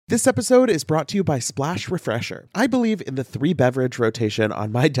This episode is brought to you by Splash Refresher. I believe in the 3-beverage rotation on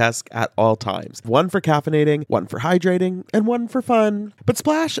my desk at all times. One for caffeinating, one for hydrating, and one for fun. But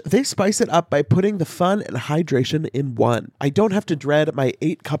Splash, they spice it up by putting the fun and hydration in one. I don't have to dread my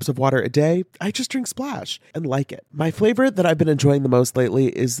 8 cups of water a day. I just drink Splash and like it. My flavor that I've been enjoying the most lately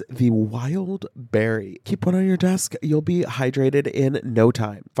is the Wild Berry. Keep one on your desk. You'll be hydrated in no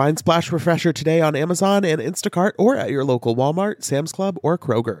time. Find Splash Refresher today on Amazon and Instacart or at your local Walmart, Sam's Club, or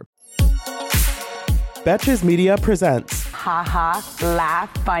Kroger. Betches Media presents Ha,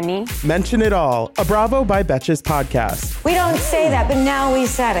 laugh, funny. Mention It All, a Bravo by Betches podcast. We don't say that, but now we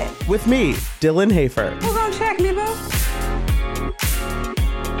said it. With me, Dylan Hafer. Who's gonna check me, boo?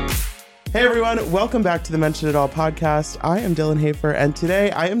 Hey everyone, welcome back to the Mention It All podcast. I am Dylan Hafer, and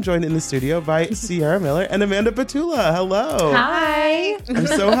today I am joined in the studio by Sierra Miller and Amanda Petula. Hello. Hi. I'm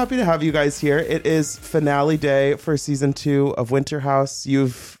so happy to have you guys here. It is finale day for season 2 of Winter House.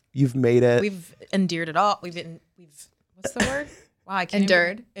 You've made it. We've endured it all. We've what's the word? Wow, I can't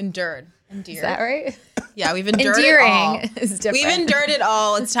endured. Is that right? Yeah, we've endured Endearing it all. is different. We've endured it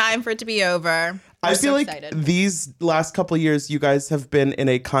all. It's time for it to be over. I feel like excited. these last couple of years, you guys have been in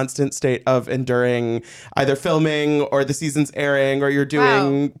a constant state of enduring either filming or the season's airing, or you're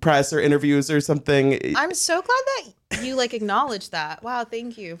doing press or interviews or something. I'm so glad that you acknowledge that. Wow,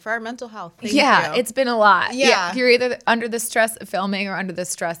 thank you for our mental health. Thank you. It's been a lot. Yeah. You're either under the stress of filming or under the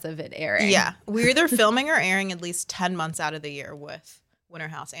stress of it airing. Yeah, we're either filming or airing at least 10 months out of the year with Winter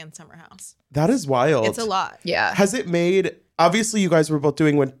House and Summer House. That is wild. It's a lot. Yeah. Has it made, obviously you guys were both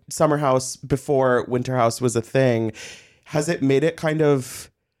doing Summer House before Winter House was a thing. Has it made it kind of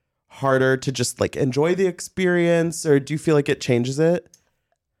harder to just enjoy the experience, or do you feel like it changes it?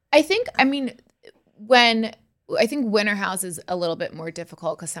 I think Winter House is a little bit more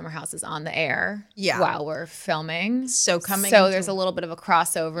difficult because Summer House is on the air while we're filming. So there's a little bit of a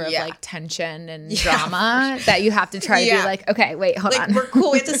crossover of tension and drama that you have to try to be okay, wait, hold on. We're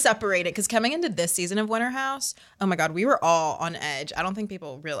cool. We have to separate it because coming into this season of Winter House, oh my God, we were all on edge. I don't think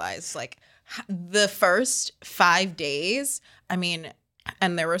people realize the first 5 days,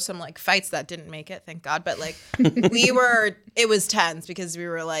 and there were some fights that didn't make it, thank God. But it was tense because we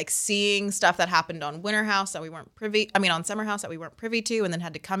were seeing stuff that happened on Winter House that we weren't on Summer House that we weren't privy to, and then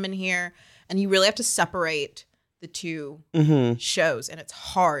had to come in here. And you really have to separate the two shows. And it's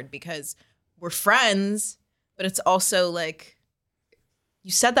hard because we're friends, but it's also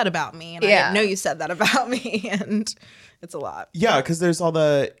you said that about me, and I didn't know you said that about me, and it's a lot. Yeah, because there's all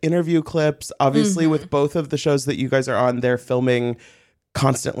the interview clips. Obviously, with both of the shows that you guys are on, they're filming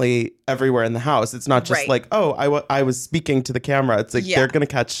constantly everywhere in the house. It's not just I was speaking to the camera. It's they're going to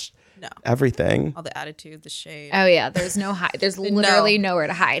catch everything. All the attitude, the shade. Oh, yeah. There's no hide. There's literally nowhere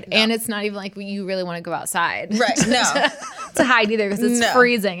to hide. No. And it's not even you really want to go outside. Right. No. to hide either because it's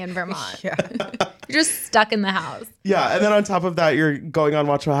freezing in Vermont. Yeah. You're just stuck in the house. Yeah. And then on top of that, you're going on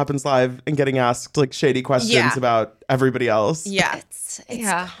Watch What Happens Live and getting asked shady questions about everybody else. Yeah. It's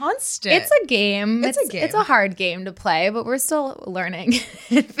constant. It's a game. It's a hard game to play, but we're still learning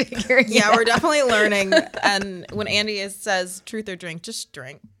and figuring it out. We're definitely learning. And when Andy says truth or drink, just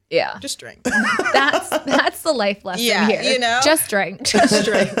drink. Yeah. Just drink. That's the life lesson here. Just drink. Just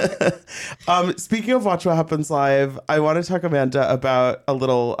drink. Speaking of Watch What Happens Live, I want to talk, Amanda, about a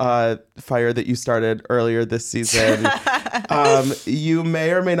little fire that you started earlier this season. You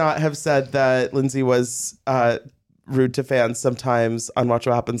may or may not have said that Lindsay was rude to fans sometimes on Watch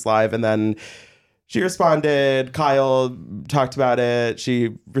What Happens Live, and then she responded. Kyle talked about it.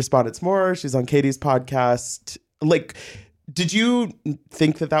 She responded some more. She's on Katie's podcast. Did you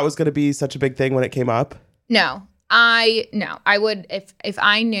think that was going to be such a big thing when it came up? No. I would, if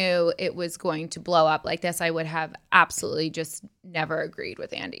I knew it was going to blow up like this, I would have absolutely just never agreed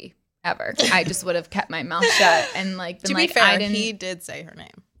with Andy ever. I just would have kept my mouth shut and been to be fair, he did say her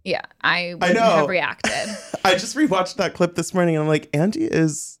name. Yeah, I wouldn't have reacted. I just rewatched that clip this morning and I'm like, Andy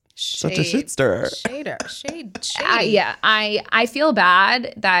is such a shit stirrer. Shade. I feel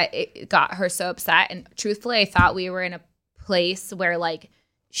bad that it got her so upset. And truthfully, I thought we were in a place where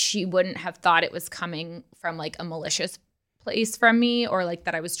she wouldn't have thought it was coming from a malicious place from me, or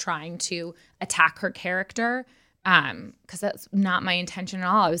that I was trying to attack her character, because that's not my intention at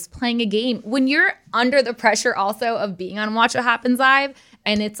all. I was playing a game. When you're under the pressure also of being on Watch What Happens Live,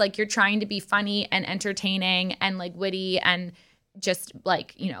 and it's you're trying to be funny and entertaining and witty and just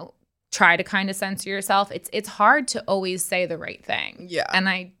try to kind of censor yourself, it's hard to always say the right thing. Yeah. And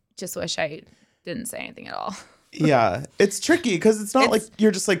I just wish I didn't say anything at all. Yeah, it's tricky because it's not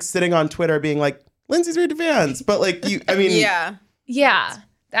you're just sitting on Twitter being Lindsay's rude to fans, but yeah,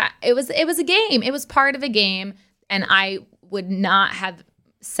 that it was a game. It was part of a game, and I would not have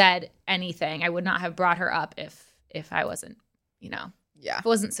said anything. I would not have brought her up if I wasn't, Yeah. if it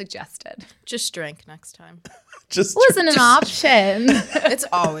wasn't suggested. Just drink next time. Just It wasn't an option. It's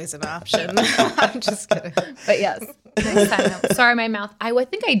always an option. I'm just kidding. But yes, next time. Sorry, my mouth. I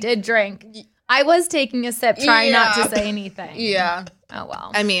think I did drink. I was taking a sip, trying not to say anything. Yeah. Oh,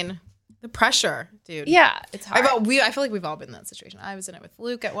 well. I mean, the pressure, dude. Yeah, it's hard. I feel like we've all been in that situation. I was in it with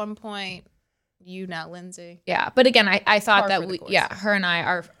Luke at one point. You now, Lindsay. Yeah, but again, I thought Par for that the course. her and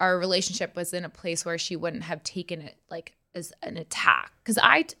I, our relationship was in a place where she wouldn't have taken it like as an attack. Because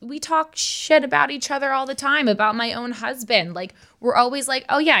we talk shit about each other all the time, about my own husband. Like, we're always like,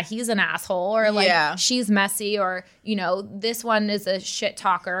 oh yeah, he's an asshole, or like she's messy, or this one is a shit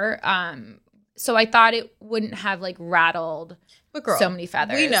talker. So I thought it wouldn't have like rattled But girl, so many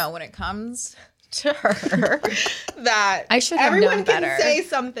feathers. we know when it comes to her that I should have everyone known can better. say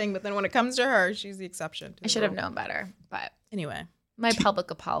something, but then when it comes to her, she's the exception. I should have known better. But Anyway, my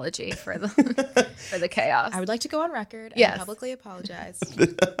public apology for the chaos. I would like to go on record and Yes. publicly apologize.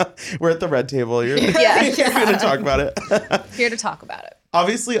 We're at the red table. You're, Yeah. you're going to talk about it. Here to talk about it.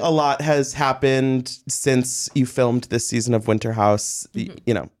 Obviously, a lot has happened since you filmed this season of Winter House.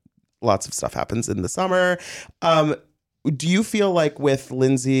 Lots of stuff happens in the summer. Do you feel like with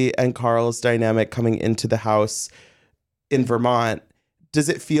Lindsay and Carl's dynamic coming into the house in Vermont, does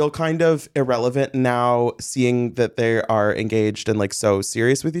it feel kind of irrelevant now, seeing that they are engaged and like so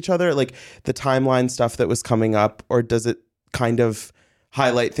serious with each other, like the timeline stuff that was coming up, or does it kind of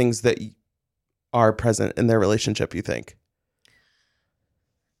highlight things that are present in their relationship, you think?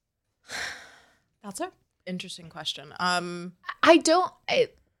 That's an interesting question. I don't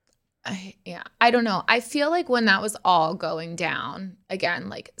know. I feel like when that was all going down, again,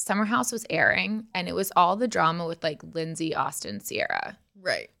 like Summer House was airing and it was all the drama with like Lindsay, Austin, Sierra.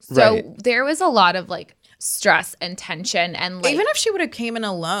 Right. So there was a lot of like stress and tension, and like Even if she would have came in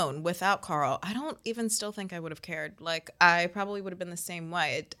alone without Carl, I don't even still think I would have cared. Like, I probably would have been the same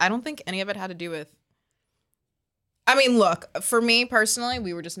way. I don't think any of it had to do with. I mean, look, for me personally,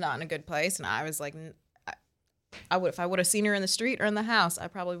 we were just not in a good place, and I was like, if I would have seen her in the street or in the house, I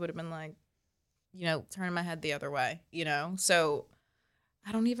probably would have been like, turning my head the other way, So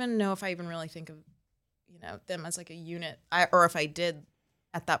I don't even know if I even really think of, them as like a unit. Or if I did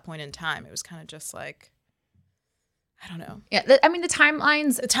at that point in time, it was kind of just like, I don't know. yeah, I mean the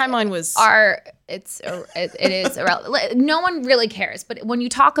timelines The timeline was it is irrelevant. No one really cares, but when you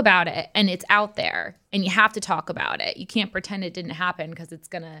talk about it and it's out there and you have to talk about it, you can't pretend it didn't happen because it's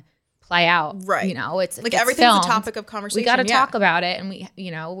gonna play out. Right. It's like it's everything's filmed. a topic of conversation. We got to yeah. talk about it, and we,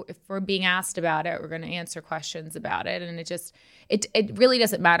 if we're being asked about it, we're going to answer questions about it, and it really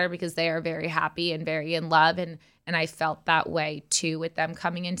doesn't matter because they are very happy and very in love, and I felt that way too with them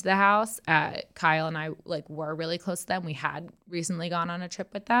coming into the house. Kyle and I were really close to them. We had recently gone on a trip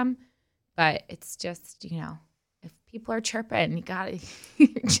with them, but it's just if people are chirping, you got to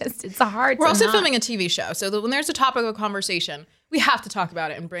it's a hard. We're also filming a TV show, so that when there's a topic of conversation, we have to talk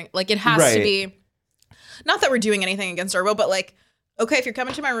about it and bring it has to be. Not that we're doing anything against our will, but okay, if you're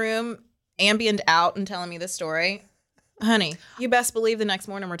coming to my room, ambient out and telling me this story, honey, you best believe the next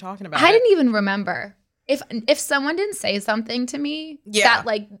morning we're talking about it. I didn't even remember if someone didn't say something to me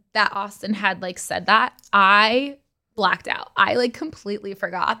that Austin had said that, I blacked out. I completely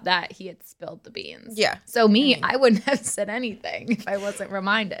forgot that he had spilled the beans. Yeah. So I wouldn't have said anything if I wasn't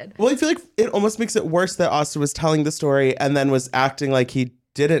reminded. Well, I feel like it almost makes it worse that Austin was telling the story and then was acting like he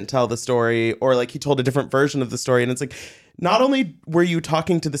didn't tell the story, or he told a different version of the story. And it's like, not only were you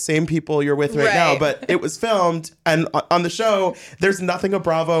talking to the same people you're with right now, but it was filmed, and on the show, there's nothing a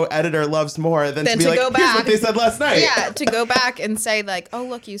Bravo editor loves more than to be like, go here's back. what they said last night. Yeah, to go back and say oh,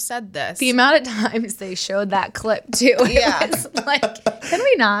 look, you said this. The amount of times they showed that clip too. Yeah. It was can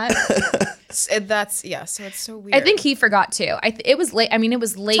we not? So it's so weird. I think he forgot too. It was late. I mean, it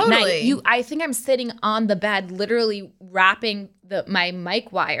was late Totally. night. I think I'm sitting on the bed, literally wrapping my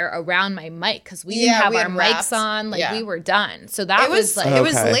mic wire around my mic because we didn't have we our had mics wraps. on. Yeah. We were done. So that it was like, it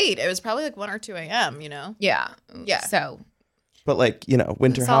was Okay. late. It was probably 1 or 2 a.m. yeah. Yeah. So But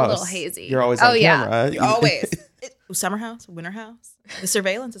Winter It's all a House, little hazy. you're always Oh, on yeah. camera. Always. Summer house, winter house. The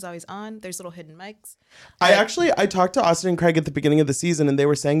surveillance is always on. There's little hidden mics. I talked to Austin and Craig at the beginning of the season, and they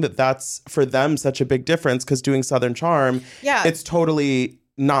were saying that that's for them such a big difference because doing Southern Charm, it's totally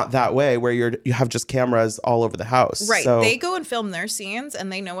not that way where you have just cameras all over the house. Right. So, They go and film their scenes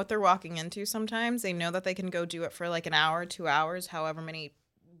and they know what they're walking into sometimes. They know that they can go do it for an hour, 2 hours, however many,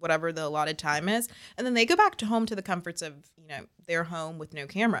 whatever the allotted time is. And then they go back to home to the comforts of, their home with no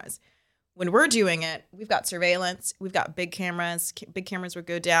cameras. When we're doing it, we've got surveillance, we've got big cameras. Big cameras would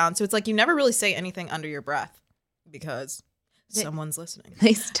go down. So it's you never really say anything under your breath because someone's listening.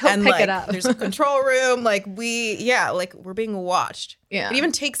 They still And pick like, it up. there's a control room. Like we're being watched. Yeah. It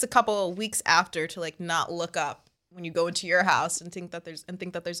even takes a couple of weeks after to like not look up when you go into your house and think that there's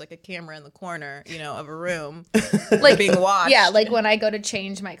like a camera in the corner, of a room, like being watched. Yeah, like when I go to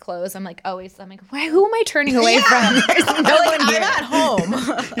change my clothes, I'm like, why? Who am I turning away from? There's no like, one here. I'm at home.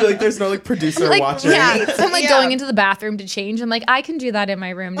 You're like, there's no like producer Like, watching. yeah, so I'm like Yeah. going into the bathroom to change. I'm like, I can do that in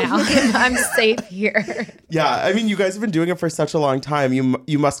my room now. I'm safe here. Yeah, I mean, you guys have been doing it for such a long time.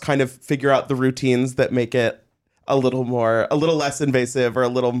 You must kind of figure out the routines that make it a little less invasive or a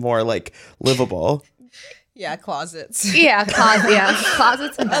little more like livable. Yeah, closets. Yeah,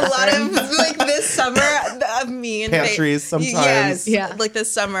 closets and A lot bathrooms. of like this summer of me and Pantries sometimes. Yes, Yeah. like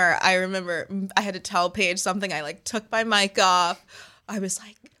this summer, I remember I had to tell Paige something. I like took my mic off. I was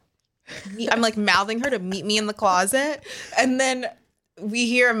like, I'm like mouthing her to meet me in the closet, and then we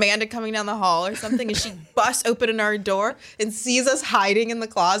hear Amanda coming down the hall or something, and she busts open our door and sees us hiding in the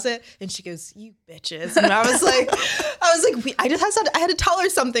closet, and she goes, "You bitches!" And I was like, I had to tell her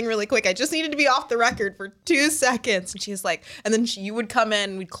something really quick. I just needed to be off the record for 2 seconds, and she was like, and then you would come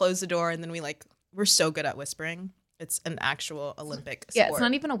in, we'd close the door, and then we're so good at whispering. It's an actual Olympic sport. Yeah, it's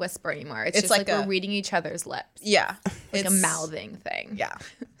not even a whisper anymore. It's just like we're reading each other's lips. Yeah, Like a mouthing thing. Yeah,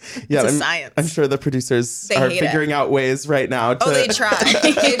 Yeah, it's a science. I'm sure the producers They are hate figuring out ways right now to. Oh, they try.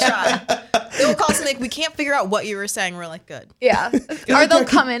 They try. They will call us and like, we can't figure out what you were saying. We're like, good. Yeah. Or they'll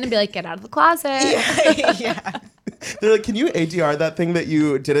come in and be like, get out of the closet. Yeah. They're like, can you ADR that thing that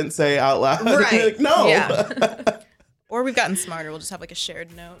you didn't say out loud? Right. You're like, no. Yeah. Or we've gotten smarter. We'll just have like a shared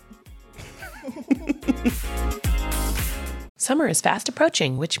note. Summer is fast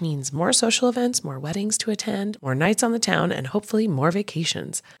approaching, which means more social events, more weddings to attend, more nights on the town, and hopefully more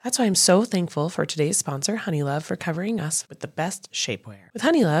vacations. That's why I'm so thankful for today's sponsor, Honeylove, for covering us with the best shapewear. With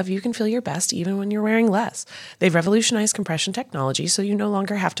Honeylove, you can feel your best even when you're wearing less. They've revolutionized compression technology, so you no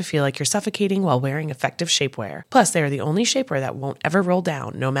longer have to feel like you're suffocating while wearing effective shapewear. Plus, they are the only shapewear that won't ever roll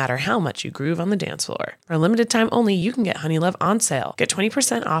down, no matter how much you groove on the dance floor. For a limited time only, you can get Honeylove on sale. Get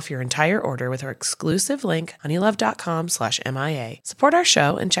 20% off your entire order with our exclusive link, honeylove.com/MIA. Support our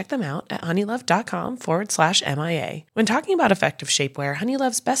show and check them out at honeylove.com/MIA. When talking about effective shapewear,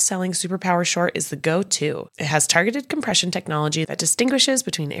 Honeylove's best-selling Superpower Short is the go-to. It has targeted compression technology that distinguishes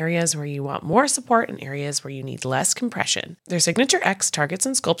between areas where you want more support and areas where you need less compression. Their Signature X targets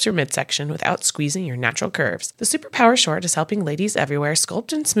and sculpts your midsection without squeezing your natural curves. The Superpower Short is helping ladies everywhere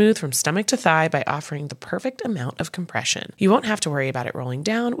sculpt and smooth from stomach to thigh by offering the perfect amount of compression. You won't have to worry about it rolling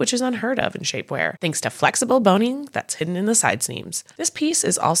down, which is unheard of in shapewear, thanks to flexible boning that's hidden in the side seams. This piece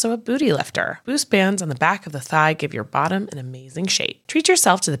is also a booty lifter. Boost bands on the back of the thigh give your bottom an amazing shape. Treat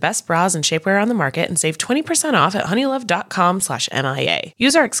yourself to the best bras and shapewear on the market and save 20% off at honeylove.com/MIA.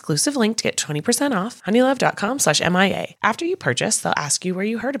 Use our exclusive link to get 20% off, honeylove.com/MIA. After you purchase, they'll ask you where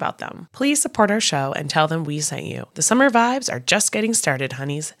you heard about them. Please support our show and tell them we sent you. The summer vibes are just getting started,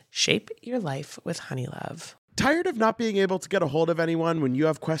 honeys. Shape your life with Honeylove. Tired of not being able to get a hold of anyone when you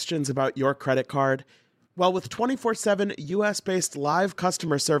have questions about your credit card? Well, with 24/7 US-based live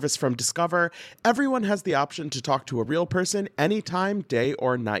customer service from Discover, everyone has the option to talk to a real person anytime, day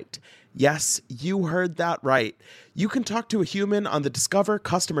or night. Yes, you heard that right. You can talk to a human on the Discover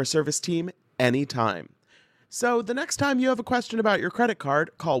customer service team anytime. So the next time you have a question about your credit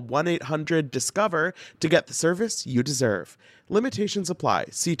card, call 1-800-DISCOVER to get the service you deserve. Limitations apply.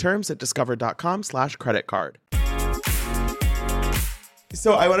 See terms at discover.com/creditcard.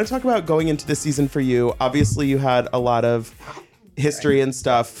 So I want to talk about going into the season for you. Obviously, you had a lot of history and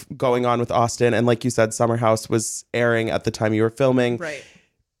stuff going on with Austin. And like you said, Summer House was airing at the time you were filming. Right.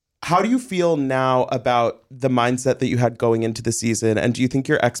 How do you feel now about the mindset that you had going into the season? And do you think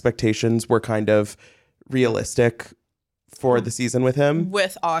your expectations were kind of realistic for the season with him?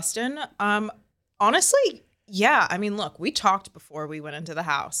 With Austin, honestly, yeah. I mean, look, we talked before we went into the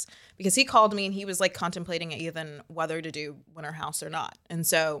house because he called me and he was like contemplating even whether to do Winter House or not. And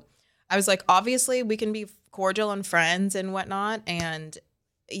so I was like, obviously we can be cordial and friends and whatnot. And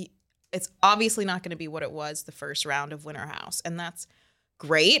it's obviously not going to be what it was the first round of Winter House. And that's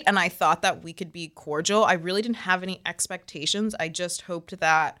great. And I thought that we could be cordial. I really didn't have any expectations. I just hoped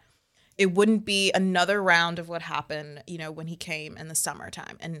that it wouldn't be another round of what happened, when he came in the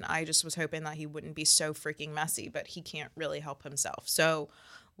summertime. And I just was hoping that he wouldn't be so freaking messy, but he can't really help himself. So,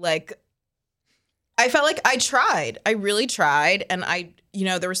 like, I felt like I tried. I really tried. And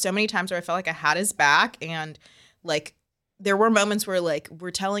there were so many times where I felt like I had his back. And, like, there were moments where, like,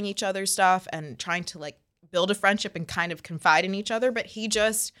 we're telling each other stuff and trying to, like, build a friendship and kind of confide in each other. But he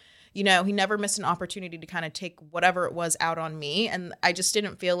just... he never missed an opportunity to kind of take whatever it was out on me. And I just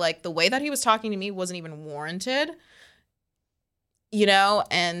didn't feel like the way that he was talking to me wasn't even warranted. you know,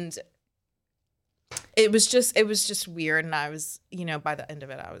 and it was just weird. And I was, you know, by the end of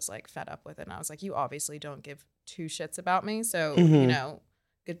it, I was like fed up with it. And I was like, you obviously don't give two shits about me. So, you know,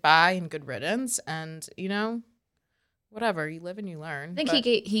 goodbye and good riddance. And, you know, whatever, you live and you learn. I think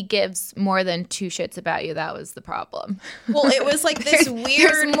he gives more than two shits about you. That was the problem. Well, it was like this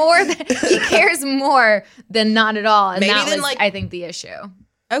weird. He cares more than not at all. And Maybe that then, was, I think, the issue.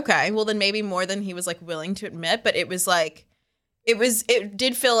 Okay, well then maybe more than he was like willing to admit, but it was like, it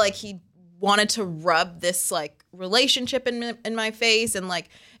did feel like he wanted to rub this like relationship in my face, and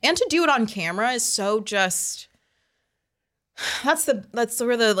to do it on camera is so just, that's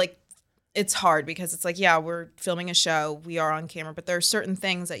where the like, it's hard because it's like, yeah, we're filming a show, we are on camera, but there are certain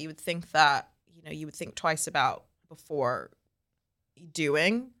things that you would think that, you know, you would think twice about before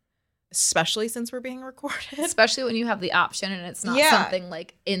doing, especially since we're being recorded. Especially when you have the option and it's not something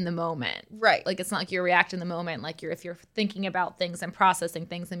like in the moment. Right. Like it's not like you're reacting in the moment. Like if you're thinking about things and processing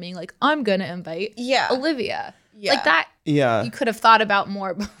things and being like, I'm going to invite Olivia. Yeah. Like that. Yeah. You could have thought about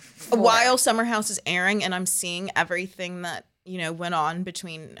more before. While Summer House is airing and I'm seeing everything that, you know, went on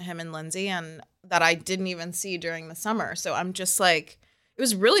between him and Lindsay and that I didn't even see during the summer. So I'm just like, it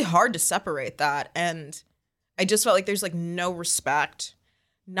was really hard to separate that. And I just felt like there's like no respect.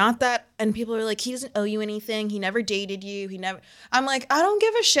 Not that, and people are like, he doesn't owe you anything. He never dated you. I'm like, I don't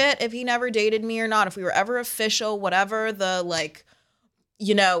give a shit if he never dated me or not. If we were ever official, whatever the like,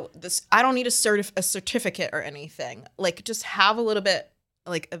 you know, this, I don't need a certificate or anything. Like just have a little bit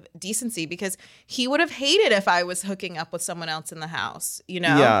like of decency, because he would have hated if I was hooking up with someone else in the house, you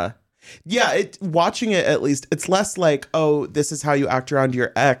know? Yeah, watching it, at least, it's less like, oh, this is how you act around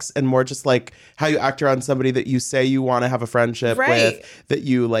your ex, and more just like how you act around somebody that you say you want to have a friendship with, that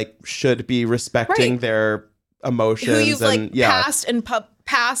you like should be respecting their emotions. Who you've like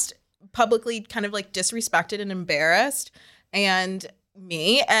past publicly kind of like disrespected and embarrassed, and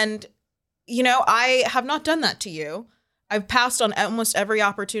me. And, you know, I have not done that to you. I've passed on almost every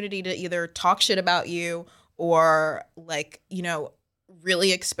opportunity to either talk shit about you or like, you know,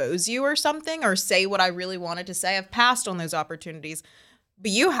 really expose you or something, or say what I really wanted to say. I've passed on those opportunities,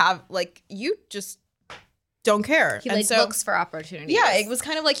 but you have, like, you just don't care. He like looks for opportunities. Yeah, it was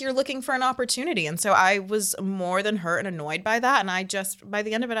kind of like you're looking for an opportunity. And so I was more than hurt and annoyed by that. And I just, by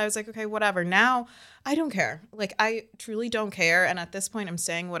the end of it, I was like, okay, whatever. Now I don't care. Like, I truly don't care. And at this point I'm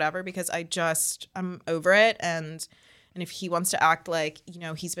saying whatever, because I'm over it. And if he wants to act like, you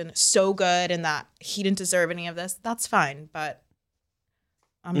know, he's been so good and that he didn't deserve any of this, that's fine. But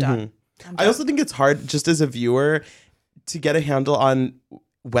I'm done. I also think it's hard just as a viewer to get a handle on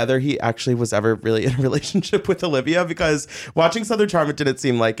whether he actually was ever really in a relationship with Olivia, because watching Southern Charm, it didn't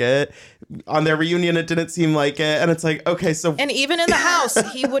seem like it. On their reunion, it didn't seem like it. And it's like, okay, so... And even in the house,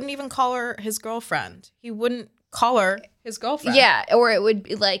 he wouldn't even call her his girlfriend. He wouldn't call her his girlfriend. Yeah, or it would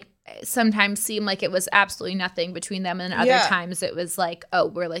be like, sometimes seem like it was absolutely nothing between them, and other times it was like, oh,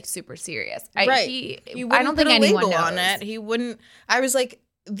 we're like super serious. Right. I don't think anyone knows. On it. He wouldn't. I was like,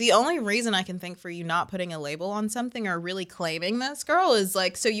 the only reason I can think for you not putting a label on something or really claiming this girl is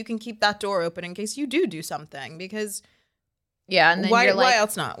like so you can keep that door open in case you do something, because and then why you're like,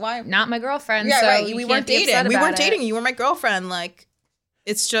 else not? Why not my girlfriend? Yeah, so right. We weren't dating. We weren't dating. You were my girlfriend. Like,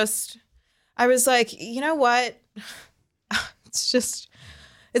 it's just, I was like, you know what?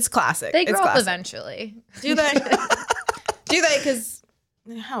 It's classic. They grow up eventually. Do they? Do they? Because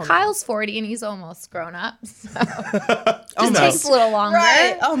Kyle's 40 and he's almost grown up. So. Almost. Takes a little longer.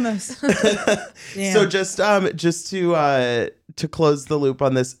 Right. Almost. So just to close the loop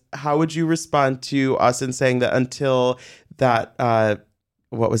on this, how would you respond to us in saying that until that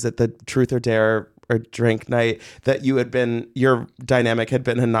what was it, the Truth or Dare or Drink night, that your dynamic had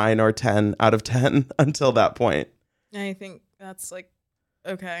been a 9 or 10 out of 10 until that point? I think that's like,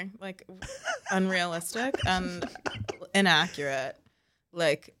 okay, like unrealistic and inaccurate.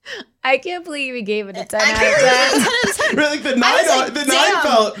 Like, I can't believe he gave it a 10 out of 10. Really, the 9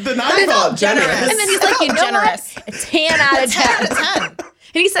 felt generous. And then he's like, you know generous. what? A 10 out of 10.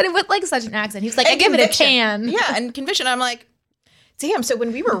 And he said it with like such an accent. He was like, I give it a 10. Yeah, and conviction. I'm like, damn. So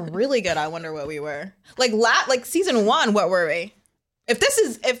when we were really good, I wonder what we were. Like season 1, what were we?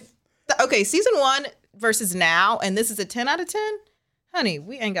 Okay, season 1 versus now, and this is a 10 out of 10. Honey,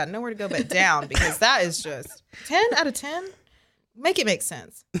 we ain't got nowhere to go but down, because that is just 10 out of 10. Make it make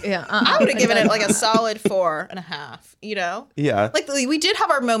sense. Yeah, I would have given it like a solid 4.5. You know. Yeah. Like we did have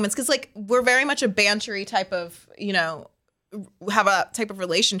our moments, because like we're very much a bantery type of, you know, have a type of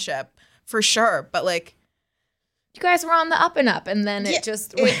relationship for sure. But like you guys were on the up and up, and then it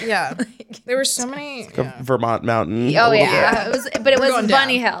just yeah. There were so many. A Vermont mountain. Oh a little yeah, it was, but it was going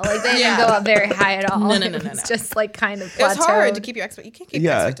Bunny down. Hill. Like they didn't go up very high at all. No. It was just like kind of It was hard to plateaued. keep you you can't keep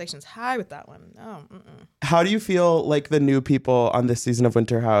Yeah. expectations high with that one. No. How do you feel like the new people on this season of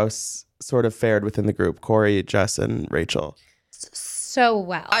Winter House sort of fared within the group? Corey, Jess, and Rachel. So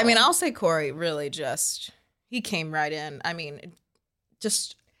well. I mean, I'll say Corey really he came right in. I mean,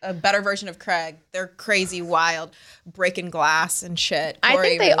 just a better version of Craig. They're crazy, wild, breaking glass and shit. I Corey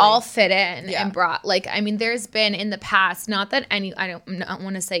think they really- all fit in Yeah. and brought like I mean there's been in the past not that any I don't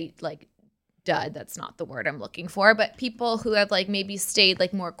want to say like dud, that's not the word I'm looking for, but people who have like maybe stayed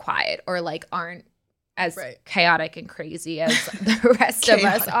like more quiet or like aren't as Right. chaotic and crazy as the rest of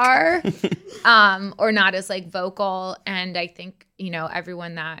us are, or not as like vocal. And I think, you know,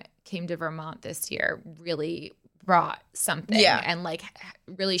 everyone that came to Vermont this year really brought something and like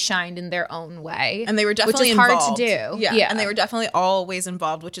really shined in their own way. And they were definitely which is hard involved. to do. Yeah. And they were definitely always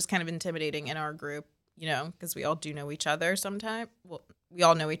involved, which is kind of intimidating in our group, you know, because we all do know each other sometimes. Well, we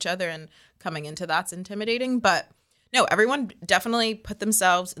all know each other, and coming into that's intimidating. But no, everyone definitely put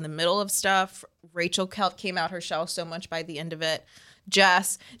themselves in the middle of stuff. Rachel came out her shell so much by the end of it.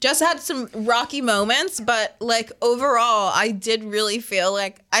 Jess had some rocky moments, but like overall, I did really feel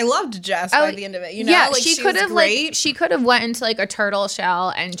like I loved Jess by the end of it. You know, yeah, like she could was have great. like she could have went into like a turtle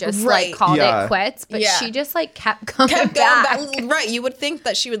shell and just Right. like called Yeah. it quits, but Yeah. she just like kept coming kept back. going back. Right. You would think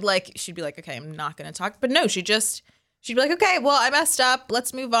that she'd be like, okay, I'm not going to talk. But no, she'd be like, okay, well, I messed up.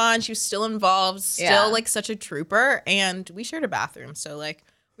 Let's move on. She was still involved, still Yeah. like such a trooper. And we shared a bathroom. So like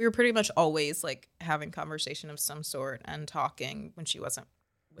we were pretty much always like having conversation of some sort and talking when she wasn't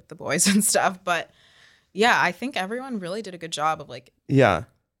with the boys and stuff. But yeah, I think everyone really did a good job of like Yeah.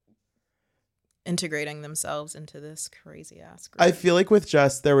 integrating themselves into this crazy ass group. I feel like with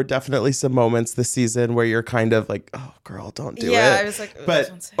Jess, there were definitely some moments this season where you're kind of like, oh, girl, don't do it. I was like, But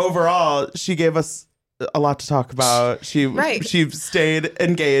don't say- overall, she gave us a lot to talk about. She Right. she stayed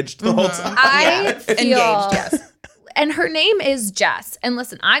engaged the whole time. I feel, engaged, yes. and her name is Jess. And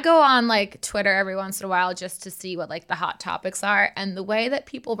listen, I go on like Twitter every once in a while just to see what like the hot topics are. And the way that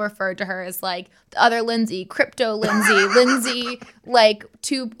people referred to her as like the other Lindsay, crypto Lindsay, Lindsay, like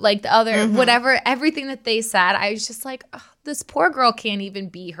to like the other whatever, everything that they said, I was just like, oh, this poor girl can't even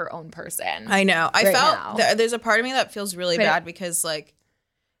be her own person. I know. I right felt now. there's a part of me that feels really But- bad because like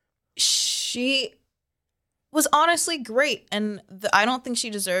she was honestly great, and I don't think she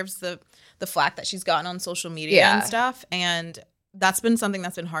deserves the flack that she's gotten on social media Yeah. and stuff. And that's been something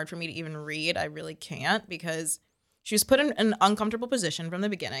that's been hard for me to even read. I really can't because she was put in an uncomfortable position from the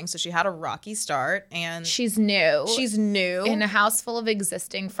beginning. So she had a rocky start, and She's new. she's new in a house full of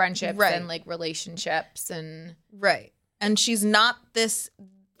existing friendships Right. and like relationships and Right. And she's not this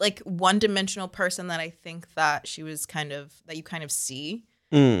like one-dimensional person that I think that she was that you kind of see.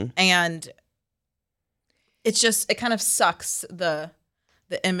 Mm. And it's just, it kind of sucks the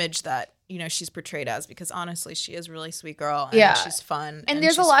image that, you know, she's portrayed as, because honestly, she is a really sweet girl and Yeah. she's fun. And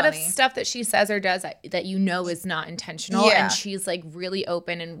there's a she's lot funny. of stuff that she says or does that you know is not intentional. Yeah. And she's like really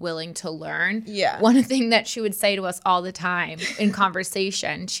open and willing to learn. Yeah. One thing that she would say to us all the time in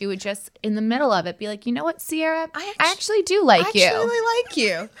conversation, she would just in the middle of it be like, you know what, Sierra, I actually do like you. I actually like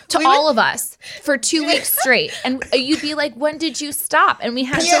you. To all of us for 2 weeks straight. And you'd be like, when did you stop? And we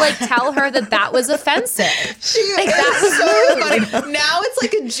had to like tell her that was offensive. Like, that was so funny. Now it's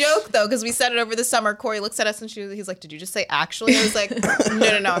like a joke though, because we said it over the summer. Corey looks at us and he's like, "Did you just say actually?" I was like,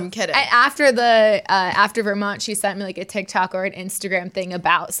 "No, I'm kidding." And after Vermont, she sent me like a TikTok or an Instagram thing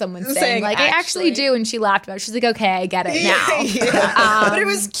about someone saying like, I actually do, and she laughed about it. She's like, okay, I get it now. Yeah. But it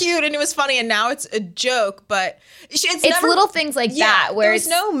was cute and it was funny, and now it's a joke. But it's never, little things like that where there's it's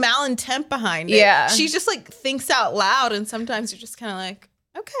no malintent behind it. Yeah. She just like thinks out loud, and sometimes you're just kind of like,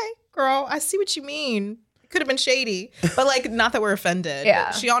 "Okay, girl, I see what you mean. It could have been shady, but like, not that we're offended." Yeah.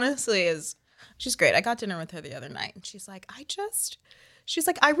 But she honestly is. She's great. I got dinner with her the other night, and she's like, she's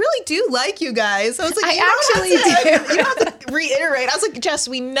like, I really do like you guys. I was like, you don't have to reiterate. I was like, Jess,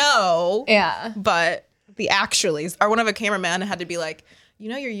 we know. Yeah. But the actuallys, or one of a cameraman had to be like, you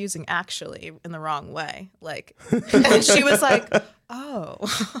know, you're using actually in the wrong way. Like, and she was like, oh.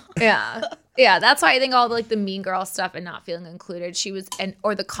 Yeah. Yeah, that's why I think all the, like the mean girl stuff and not feeling included. She was,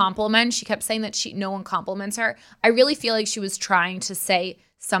 or the compliment. She kept saying that no one compliments her. I really feel like she was trying to say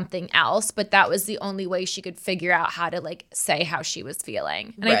something else, but that was the only way she could figure out how to like say how she was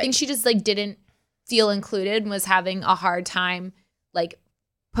feeling. And I Right. think she just like didn't feel included and was having a hard time like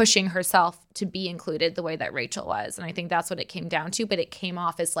pushing herself to be included the way that Rachel was. And I think that's what it came down to, but it came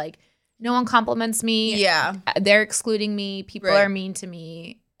off as like, no one compliments me. Yeah. They're excluding me. People Right. are mean to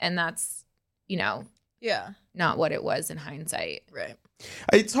me. And that's, you know, Yeah. not what it was in hindsight. Right.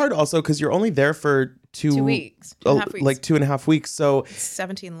 It's hard also because you're only there for 2 weeks. 2.5 weeks. like 2.5 weeks. So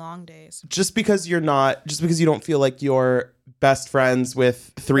 17 long days. just because you don't feel like you're best friends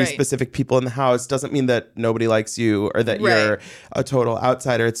with three Right. specific people in the house doesn't mean that nobody likes you or that you're a total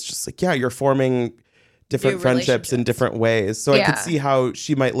outsider. It's just like, yeah, you're forming different New friendships in relationships. different ways. So I Yeah. could see how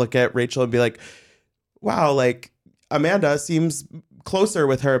she might look at Rachel and be like, wow, like Amanda seems closer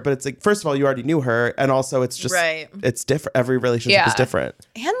with her, but it's like, first of all, you already knew her. And also it's just, Right. it's different. Every relationship is Yeah. different.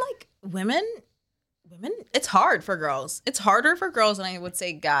 And like women, it's hard for girls. It's harder for girls than I would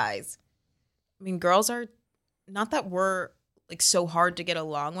say guys. I mean, girls are not that we're like so hard to get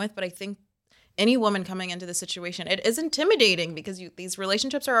along with, but I think any woman coming into the situation, it is intimidating because these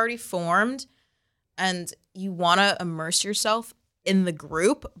relationships are already formed and you want to immerse yourself in the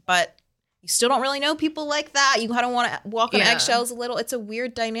group, but you still don't really know people like that. You kind of want to walk on Yeah. eggshells a little. It's a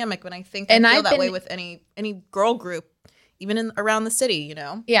weird dynamic, but I think And I feel I've that way been- with any girl group, even around the city, you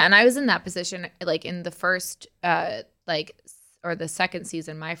know? Yeah, and I was in that position like in the first or the second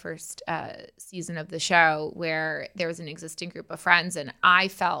season, my first season of the show, where there was an existing group of friends and I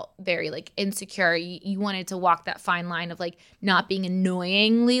felt very like insecure. You wanted to walk that fine line of like not being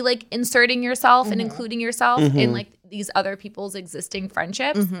annoyingly like inserting yourself and including yourself in like these other people's existing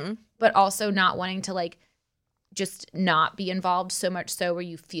friendships, but also not wanting to like just not be involved so much so where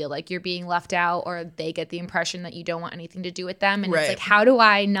you feel like you're being left out or they get the impression that you don't want anything to do with them. And Right. it's like, how do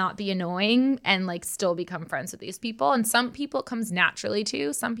I not be annoying and like still become friends with these people? And some people it comes naturally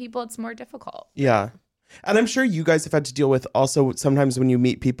to. Some people it's more difficult. Yeah. And I'm sure you guys have had to deal with also sometimes when you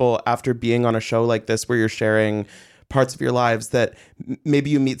meet people after being on a show like this where you're sharing parts of your lives that maybe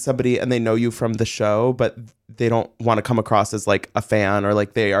you meet somebody and they know you from the show, but they don't want to come across as like a fan or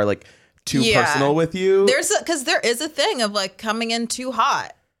like they are like too Yeah. personal with you. Because there is a thing of like coming in too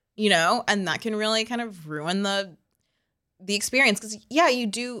hot, you know, and that can really kind of ruin the experience. Because yeah,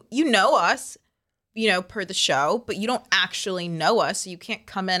 you know us, you know, per the show, but you don't actually know us, so you can't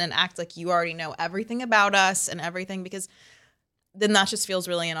come in and act like you already know everything about us and everything, because then that just feels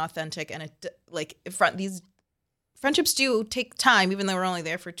really inauthentic. And it like these friendships do take time, even though we're only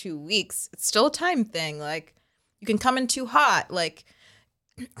there for 2 weeks. It's still a time thing. Like you can come in too hot, like.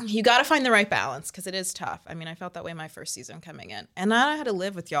 You got to find the right balance because it is tough. I mean, I felt that way my first season coming in. And I had to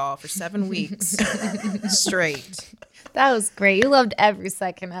live with y'all for 7 weeks straight. That was great. You loved every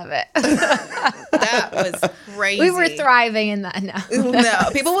second of it. That was crazy. We were thriving in that now. No,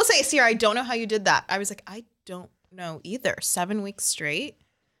 people will say, Sierra, I don't know how you did that. I was like, I don't know either. 7 weeks straight.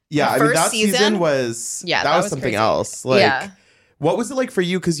 Yeah, The I mean, first that season season was, Yeah, that that was was something crazy. else. Like, Yeah. what was it like for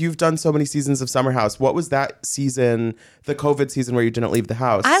you? Because you've done so many seasons of Summer House. What was that season, the COVID season where you didn't leave the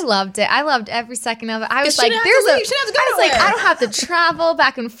house? I loved it. I loved every second of it. I was shouldn't like, have to leave. You shouldn't have to go I was like, nowhere. I don't have to travel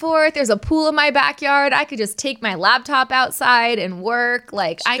back and forth. There's a pool in my backyard. I could just take my laptop outside and work.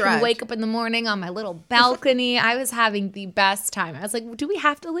 Like I can Drive. wake up in the morning on my little balcony. I was having the best time. I was like, do we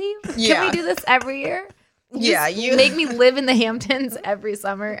have to leave? Can Yeah. we do this every year? Yeah, Just you make me live in the Hamptons every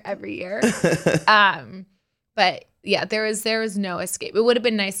summer, every year. But yeah, there was no escape. It would have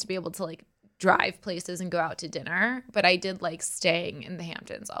been nice to be able to like drive places and go out to dinner, but I did like staying in the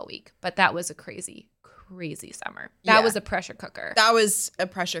Hamptons all week. But that was a crazy summer. That Yeah. was a pressure cooker. That was a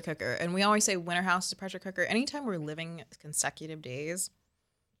pressure cooker. And we always say Winter House is a pressure cooker. Anytime we're living consecutive days,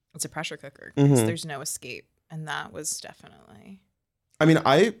 it's a pressure cooker because there's no escape. And that was definitely. I mean,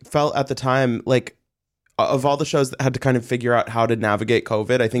 I felt at the time like of all the shows that had to kind of figure out how to navigate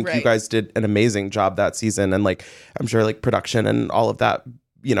COVID, I think you Right. guys did an amazing job that season. And like, I'm sure like production and all of that,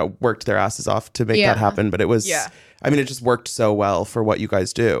 you know, worked their asses off to make Yeah. that happen. But it was, Yeah. I mean, it just worked so well for what you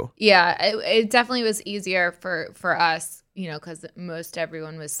guys do. Yeah, it definitely was easier for us, you know, because most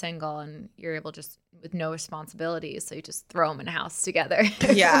everyone was single and you're able just with no responsibilities, so you just throw them in a house together.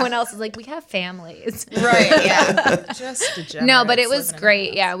 Yeah. Everyone else is like, we have families. Right. Yeah. Just degenerates No, but it was living in a great.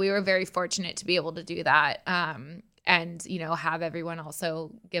 house. Yeah, we were very fortunate to be able to do that. And, you know, have everyone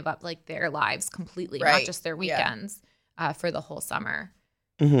also give up like their lives completely, not Right. just their Yeah. weekends for the whole summer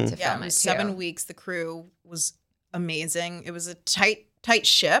Mhm. to Yeah, film it it was too. 7 weeks. The crew was amazing. It was a tight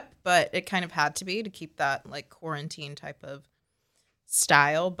ship, but it kind of had to be to keep that like quarantine type of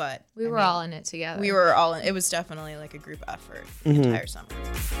style. But We I were mean, all in it together. we were all in. It was definitely like a group effort the Mhm. entire summer.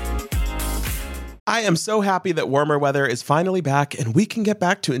 I am so happy that warmer weather is finally back and we can get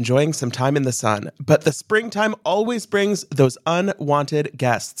back to enjoying some time in the sun. But the springtime always brings those unwanted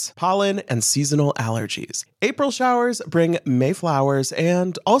guests, pollen and seasonal allergies. April showers bring May flowers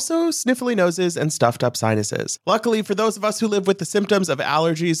and also sniffly noses and stuffed up sinuses. Luckily, for those of us who live with the symptoms of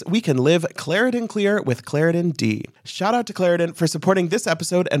allergies, we can live Claritin Clear with Claritin D. Shout out to Claritin for supporting this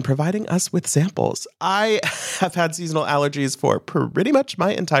episode and providing us with samples. I have had seasonal allergies for pretty much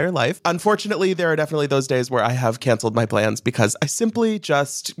my entire life. Unfortunately, there are definitely those days where I have canceled my plans because I simply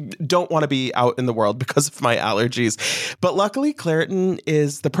just don't want to be out in the world because of my allergies. But luckily, Claritin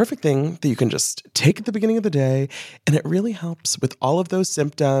is the perfect thing that you can just take at the beginning of the day, and it really helps with all of those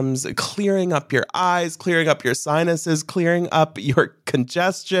symptoms, clearing up your eyes, clearing up your sinuses, clearing up your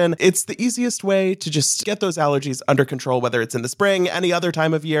congestion. It's the easiest way to just get those allergies under control, whether it's in the spring, any other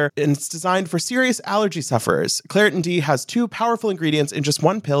time of year, and it's designed for serious allergy sufferers. Claritin D has 2 powerful ingredients in just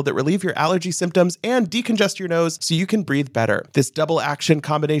one pill that relieve your allergy symptoms and decongest your nose so you can breathe better. This double action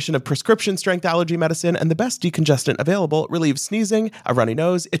combination of prescription strength allergy medicine and the best decongestant available relieves sneezing, a runny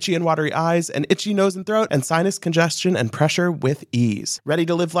nose, itchy and watery eyes, an itchy nose and throat, and sinus congestion and pressure with ease. Ready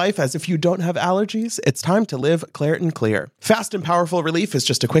to live life as if you don't have allergies? It's time to live Claritin Clear. Fast and powerful relief is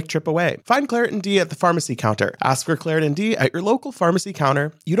just a quick trip away. Find Claritin D at the pharmacy counter. Ask for Claritin D at your local pharmacy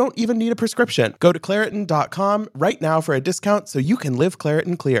counter. You don't even need a prescription. Go to Claritin.com right now for a discount so you can live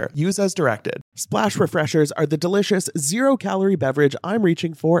Claritin Clear. Use as directed. Splash Refreshers are the delicious 0-calorie beverage I'm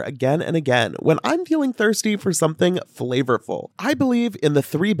reaching for again and again when I'm feeling thirsty for something flavorful. I believe in the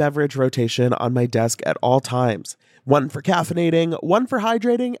 3-beverage rotation on my desk at all times. One for caffeinating, one for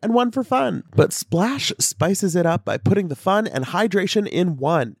hydrating, and one for fun. But Splash spices it up by putting the fun and hydration in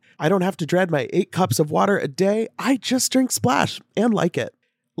one. I don't have to dread my 8 cups of water a day. I just drink Splash and like it.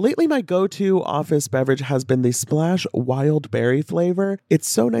 Lately, my go-to office beverage has been the Splash Wild Berry flavor. It's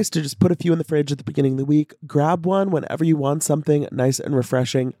so nice to just put a few in the fridge at the beginning of the week, grab one whenever you want something nice and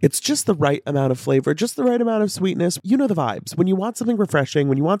refreshing. It's just the right amount of flavor, just the right amount of sweetness. You know the vibes. When you want something refreshing,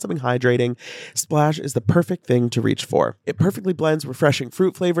 when you want something hydrating, Splash is the perfect thing to reach for. It perfectly blends refreshing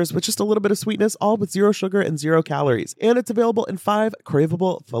fruit flavors with just a little bit of sweetness, all with 0 sugar and 0 calories. And it's available in 5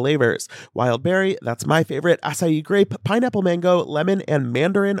 craveable flavors. Wild Berry, that's my favorite, acai grape, pineapple mango, lemon, and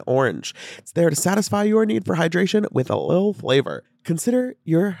mandarin orange. It's there to satisfy your need for hydration with a little flavor. Consider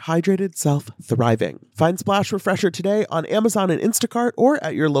your hydrated self thriving. Find Splash Refresher today on Amazon and Instacart or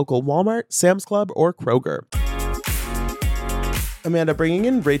at your local Walmart, Sam's Club, or Kroger. Amanda, bringing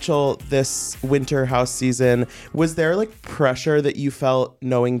in Rachel this winter house season, was there like pressure that you felt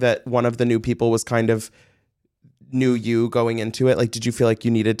knowing that one of the new people was kind of knew you going into it? Like, did you feel like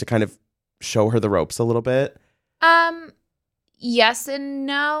you needed to kind of show her the ropes a little bit? Yes and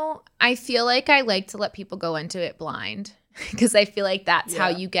no. I feel like I like to let people go into it blind because I feel like that's how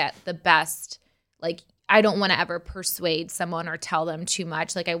you get the best. Like, I don't want to ever persuade someone or tell them too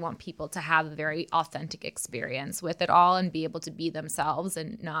much. Like, I want people to have a very authentic experience with it all and be able to be themselves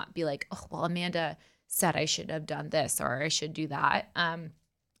and not be like, oh, well, Amanda said I should have done this or I should do that.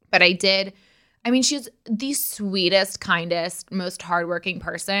 But I did. I mean, she's the sweetest, kindest, most hardworking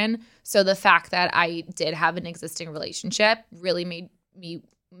person. So the fact that I did have an existing relationship really made me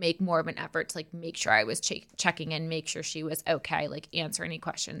make more of an effort to like make sure I was checking in, make sure she was okay, like answer any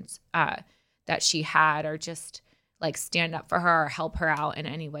questions that she had, or just like stand up for her or help her out in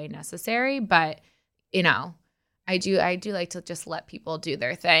any way necessary. But, you know, I do like to just let people do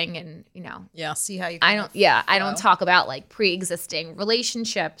their thing and, you know. Yeah, see how you I don't talk about like pre-existing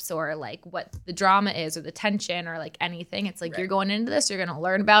relationships or like what the drama is or the tension or like anything. It's like, you're going into this, you're going to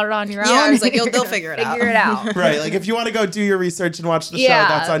learn about it on your own. Yeah, I was like, they'll figure it out. Figure it out. Right. Like, if you want to go do your research and watch the show,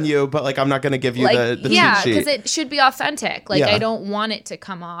 that's on you. But like, I'm not going to give you the cheat sheet. Because it should be authentic. Like, I don't want it to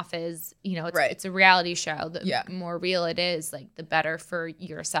come off as, you know, it's a reality show. The more real it is, like, the better for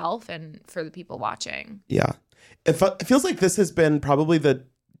yourself and for the people watching. Yeah. It feels like this has been probably the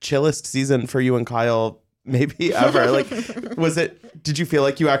chillest season for you and Kyle maybe ever. Like, did you feel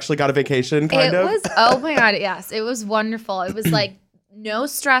like you actually got a vacation kind of? It was, oh my God, yes. It was wonderful. It was like no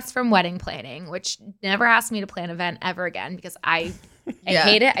stress from wedding planning, which never asked me to plan an event ever again because I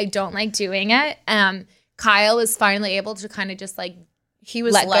hate it. I don't like doing it. Kyle was finally able to kind of just like, he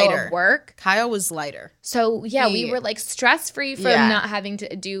was let lighter. go of work. Kyle was lighter. So we were like stress-free from not having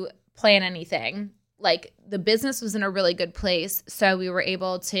to plan anything. Like, the business was in a really good place, so we were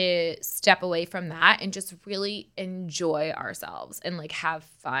able to step away from that and just really enjoy ourselves and like have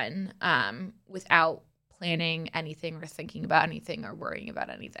fun without planning anything or thinking about anything or worrying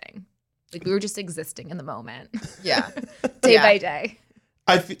about anything. Like, we were just existing in the moment. Yeah. Day by day.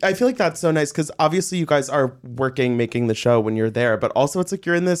 I feel like that's so nice because obviously you guys are working, making the show when you're there, but also it's like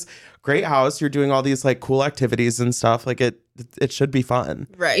you're in this great house. You're doing all these like cool activities and stuff. Like it should be fun.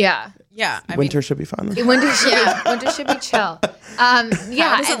 Right. Yeah. Yeah. Winter should be fun. Winter should be chill. Kyle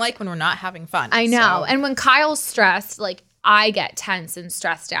Yeah. doesn't like when we're not having fun. I know. so- And when Kyle's stressed, like I get tense and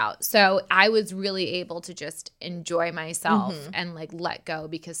stressed out. So I was really able to just enjoy myself and like let go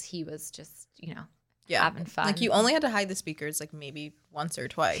because he was just, having fun. Like you only had to hide the speakers like maybe once or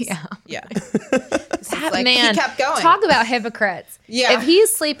twice. Yeah. Yeah. That like, man, he kept going. talk about hypocrites. Yeah. If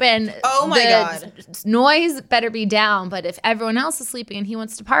he's sleeping, Oh my God. noise better be down. But if everyone else is sleeping and he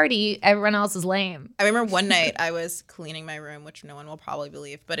wants to party, everyone else is lame. I remember one night I was cleaning my room, which no one will probably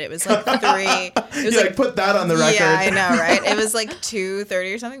believe, but it was like 3. It was You like put that on the record. Yeah, I know, right? It was like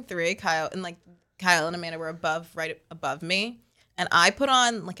 2:30 or something, 3. Kyle and Amanda were right above me. And I put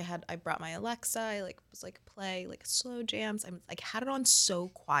on I brought my Alexa. I was play slow jams. I had it on so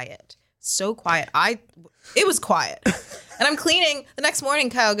quiet. It was quiet. And I'm cleaning. The next morning,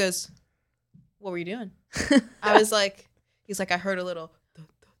 Kyle goes, "What were you doing?" I was like, he's like, "I heard a little,"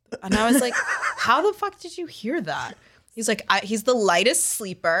 and I was like, "How the fuck did you hear that?" He's like, "He's the lightest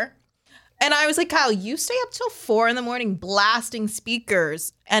sleeper." And I was like, "Kyle, you stay up till 4 a.m. blasting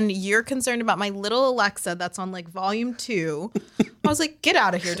speakers, and you're concerned about my little Alexa that's on volume 2." I was like, "Get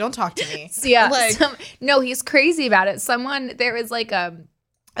out of here! Don't talk to me." Yeah. No, he's crazy about it. There was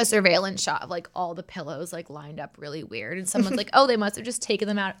a surveillance shot of all the pillows lined up really weird. And someone's like, oh, they must have just taken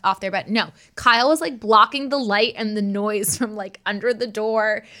them out off their bed. No, Kyle was blocking the light and the noise from under the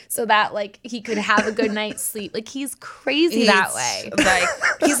door so that he could have a good night's sleep. He's crazy that way.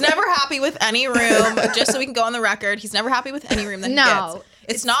 He's never happy with any room. Just so we can go on the record, he's never happy with any room that he gets.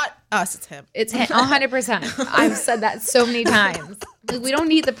 It's not us, it's him. It's him, 100%. I've said that so many times. We don't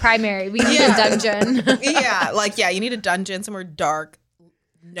need the primary. We need a dungeon. You need a dungeon somewhere dark.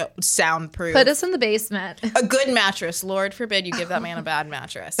 No, soundproof. Put us in the basement. A good mattress. Lord forbid you give that man a bad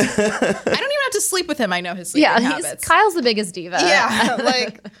mattress. I don't even have to sleep with him. I know his sleeping habits. Kyle's the biggest diva. Yeah,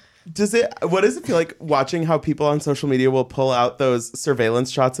 what does it feel like watching how people on social media will pull out those surveillance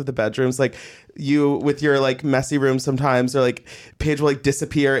shots of the bedrooms? You with your messy room sometimes, or Paige will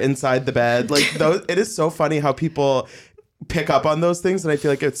disappear inside the bed. Those, it is so funny how people pick up on those things, and I feel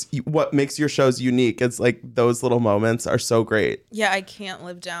like it's what makes your shows unique. It's those little moments are so great. Yeah, I can't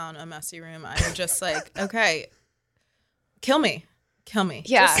live down a messy room. I'm just okay, kill me.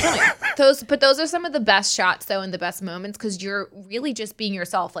 Yeah. Just kill me. Those are some of the best shots though, and the best moments, because you're really just being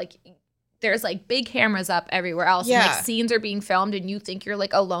yourself. There's big cameras up everywhere else. Yeah. And, scenes are being filmed and you think you're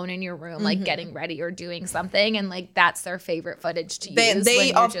alone in your room, getting ready or doing something. And that's their favorite footage to use. They when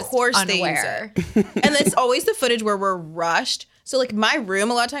you're of just course unaware. they use it. And it's always the footage where we're rushed. So my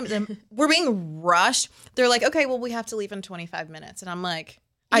room, a lot of times we're being rushed. They're like, okay, well, we have to leave in 25 minutes. And I'm like,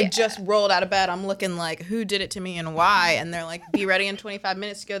 I just rolled out of bed. I'm looking who did it to me and why? And they're like, be ready in 25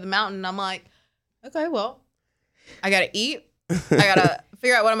 minutes to go to the mountain. And I'm like, okay, well, I got to eat. I got to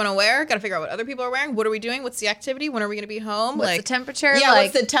figure out what I'm going to wear. Got to figure out what other people are wearing. What are we doing? What's the activity? When are we going to be home? What's the temperature? Yeah,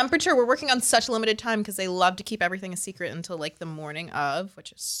 what's the temperature? We're working on such limited time because they love to keep everything a secret until the morning of,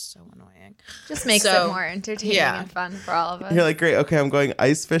 which is so annoying. Just makes it more entertaining and fun for all of us. You're great. Okay, I'm going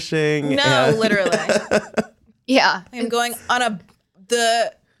ice fishing. No, literally. Yeah. I'm going on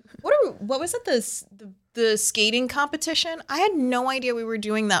what was it? The skating competition. I had no idea we were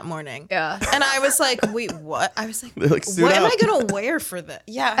doing that morning. Yeah. And I was like, wait, what? I was like, "Suit what am up." I going to wear for this?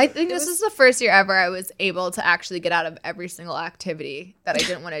 Yeah. I think this is the first year ever I was able to actually get out of every single activity that I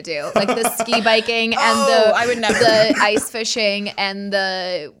didn't want to do. The ski biking and I would never. the ice fishing and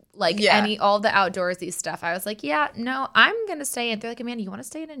the all the outdoorsy stuff. I was like, yeah, no, I'm gonna stay in. They're like, Amanda, you want to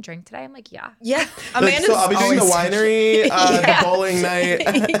stay in and drink today? I'm like, yeah. Yeah. Amanda's so I'll be doing the winery, the bowling night.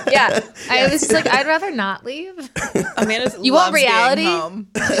 Yeah. I was just I'd rather not leave. Amanda's You want loves being reality? home.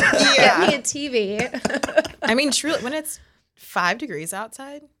 Get me a TV. I mean, truly, when it's 5 degrees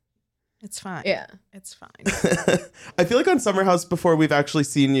outside, it's fine. Yeah. It's fine. I feel on Summer House before we've actually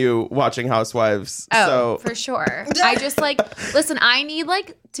seen you watching Housewives. Oh, So for sure. I just listen, I need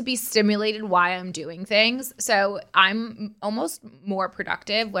to be stimulated while I'm doing things. So I'm almost more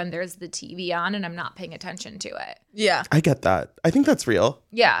productive when there's the TV on and I'm not paying attention to it. Yeah. I get that. I think that's real.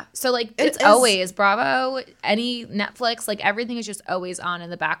 Yeah. So it's always Bravo, any Netflix, everything is just always on in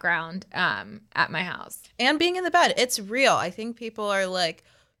the background at my house. And being in the bed, it's real. I think people are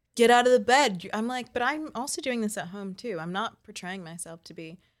get out of the bed. I'm like, but I'm also doing this at home too. I'm not portraying myself to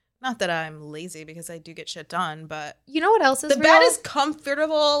be, not that I'm lazy because I do get shit done, but you know what else is the real? bed is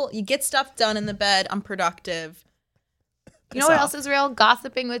comfortable. You get stuff done in the bed. I'm productive. You know what else is real?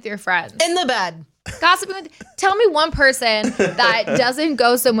 Gossiping with your friends. In the bed. Gossiping with. Tell me one person that doesn't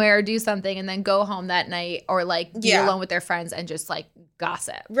go somewhere or do something and then go home that night or like be Yeah. alone with their friends and just like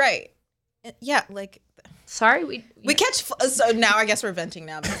gossip. Right. Yeah, like Sorry, we catch. So now I guess we're venting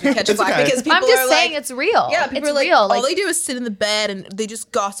now because we catch It's flack okay. because people I'm just are saying like, it's real. yeah, people it's are like, real. all they do is sit in the bed and they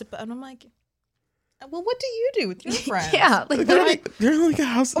just gossip, and I'm like, well, what do you do with your friends? Yeah, like, They're like a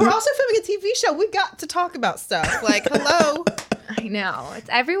house. We're also filming a TV show. We got to talk about stuff. Like, hello. I know.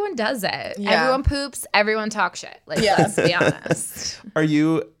 Everyone does it. Yeah. Everyone poops. Everyone talks shit. Like, Yeah. let's be honest. Are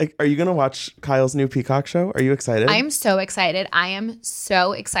you gonna watch Kyle's new Peacock show? Are you excited? I'm so excited. I am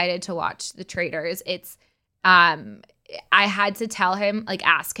so excited to watch The Traitors. It's, I had to tell him, like,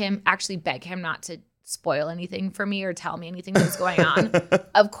 ask him, actually beg him not to spoil anything for me or tell me anything that's going on.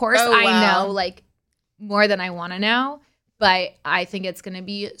 Of course, Oh, I wow. know, like, more than I want to know, but I think it's going to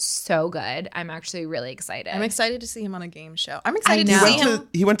be so good. I'm actually really excited. I'm excited to see him on a game show. I'm excited to know. see him.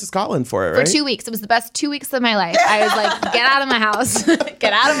 He went to Scotland for it, For right? 2 weeks. It was the best 2 weeks of my life. I was like, get out of my house,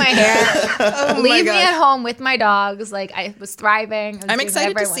 get out of my hair, leave me at home with my dogs. Like, I was thriving. I was I'm doing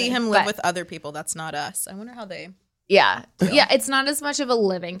excited whatever to I see wanted. him live But with other people. That's not us. I wonder how they. yeah. It's not as much of a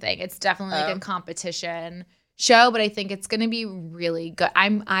living thing. It's definitely like a competition show, but I think it's going to be really good.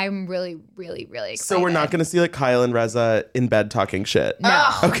 I'm really, really, really excited. So we're not gonna see like Kyle and Reza in bed talking shit. No.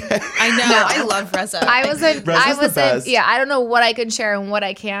 Okay. I know. No. I love Reza. I wasn't. Reza's the best. Yeah, I don't know what I can share and what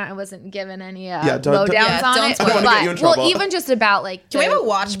I can't. I wasn't given any don't- lowdowns yeah, on don't it. spoil it. I don't wanna get you in Well, trouble. even just about like Can we have a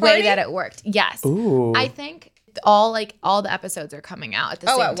watch way party? that it worked. Yes. Ooh. I think all the episodes are coming out at the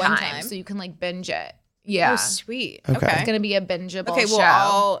same at one time, time? so you can like binge it. Yeah, Oh, sweet. Okay. Okay. it's gonna be a bingeable Okay. show.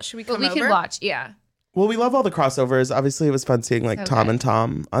 Well, should we but come we over? can watch. Yeah. Well, we love all the crossovers. Obviously, it was fun seeing like Tom Okay. and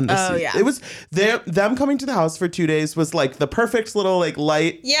Tom on this. Oh, season. yeah. It was them coming to the house for 2 days was like the perfect little like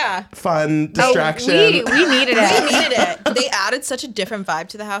light, Yeah. fun distraction. We needed We it. needed it. They added such a different vibe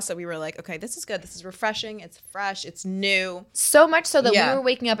to the house that we were like, okay, this is good. This is refreshing. It's fresh. It's new. So much so that Yeah. we were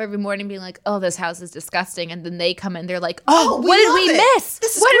waking up every morning being like, "Oh, this house is disgusting," and then they come in, they're like, Oh, "Oh, we what did love we it. miss?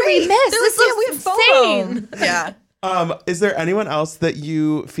 This is What did great. we miss? They're This like, yeah, is we have insane." FOMO. Yeah. Is there anyone else that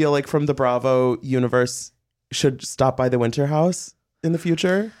you feel like from the Bravo universe should stop by the Winter House in the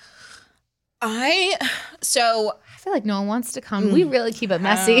future? So I feel like no one wants to come. We really keep it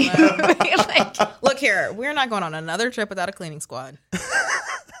messy. Like, look here, we're not going on another trip without a cleaning squad.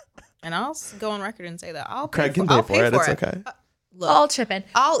 And I'll go on record and say that Craig can pay I'll for it. It's okay. Look, all chipping.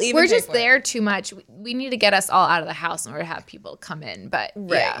 I'll even We're pay just for it. there too much. We need to get us all out of the house in order to have people come in. But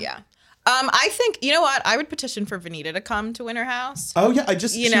Right, yeah. I think, you know what? I would petition for Vanita to come to Winter House. Oh yeah,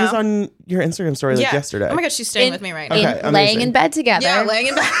 she was on your Instagram story like yesterday. Oh my gosh, she's staying In- with me right in- now. Okay, amazing. laying in bed together, Yeah, laying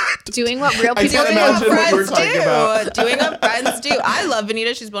in bed. doing what real I people can't do. imagine what you were friends talking do. about. Doing what friends do. I love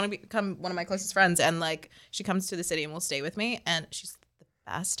Vanita. She's going to become one of my closest friends. And like, she comes to the city and will stay with me. And she's the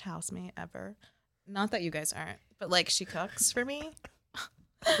best housemate ever. Not that you guys aren't, but like, she cooks for me.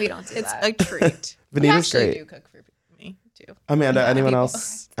 We don't do It's that. a treat. Vanita's You actually great. do cook for me too. Amanda, anyone people.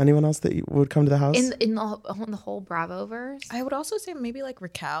 else? Anyone else that would come to the house? in the whole Bravo-verse. I would also say maybe like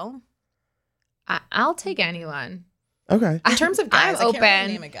Raquel. I'll take anyone. Okay. In terms of guys, I'm I can't really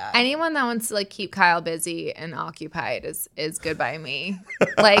open. name a guy. Anyone that wants to like keep Kyle busy and occupied is good by me.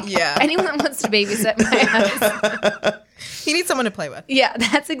 Like Yeah. anyone that wants to babysit my house. He needs someone to play with. Yeah,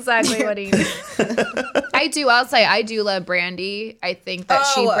 that's exactly what he needs. I'll say I do love Brandy. I think that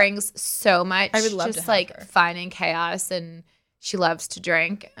she Oh. brings so much. I would love to just have like her. fun and chaos, and she loves to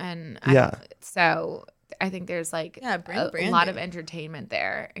drink. And Yeah. so I think there's like Yeah, bring a Brandy. lot of entertainment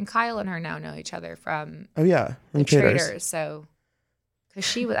there. And Kyle and her now know each other from Oh yeah, the from Traitors. Traitors. So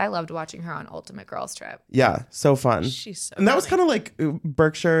because I loved watching her on Ultimate Girls Trip. Yeah, so fun. She's so And that was funny. kind of like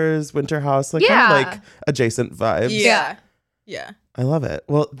Berkshire's Winter House, like Yeah. kind of like adjacent vibes. Yeah. Yeah. I love it.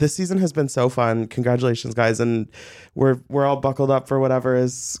 Well, this season has been so fun. Congratulations, guys, and we're all buckled up for whatever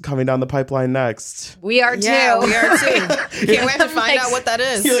is coming down the pipeline next. We are too. Yeah, we are too. Can't wait to find like, out what that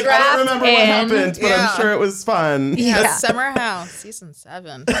is. You're like, I don't remember what in. happened, but Yeah. I'm sure it was fun. Yeah. The Summer House, season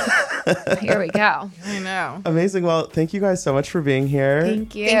 7. Here we go. I know. Amazing. Well, thank you guys so much for being here.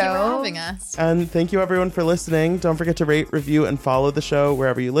 Thank you. Thank you for having us. And thank you everyone for listening. Don't forget to rate, review, and follow the show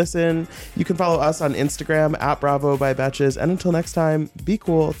wherever you listen. You can follow us on Instagram at Bravo by Betches. And until next time, be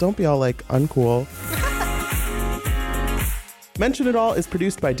cool. Don't be all like uncool. Mention It All is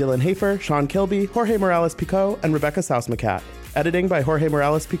produced by Dylan Hafer, Sean Kilby, Jorge Morales Pico, and Rebecca Sausmacat. Editing by Jorge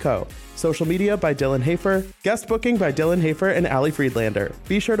Morales Pico. Social media by Dylan Hafer. Guest booking by Dylan Hafer and Ali Friedlander.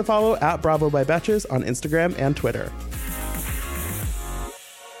 Be sure to follow at Bravo by Betches on Instagram and Twitter.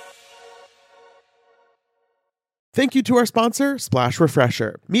 Thank you to our sponsor, Splash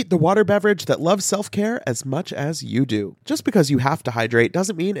Refresher. Meet the water beverage that loves self-care as much as you do. Just because you have to hydrate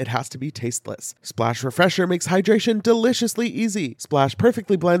doesn't mean it has to be tasteless. Splash Refresher makes hydration deliciously easy. Splash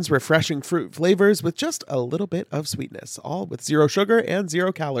perfectly blends refreshing fruit flavors with just a little bit of sweetness, all with 0 sugar and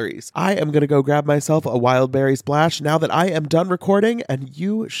 0 calories. I am going to go grab myself a wild berry splash now that I am done recording, and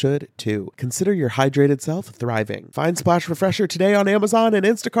you should too. Consider your hydrated self thriving. Find Splash Refresher today on Amazon and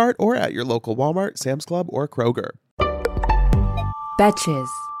Instacart or at your local Walmart, Sam's Club, or Kroger.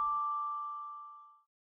 Betches.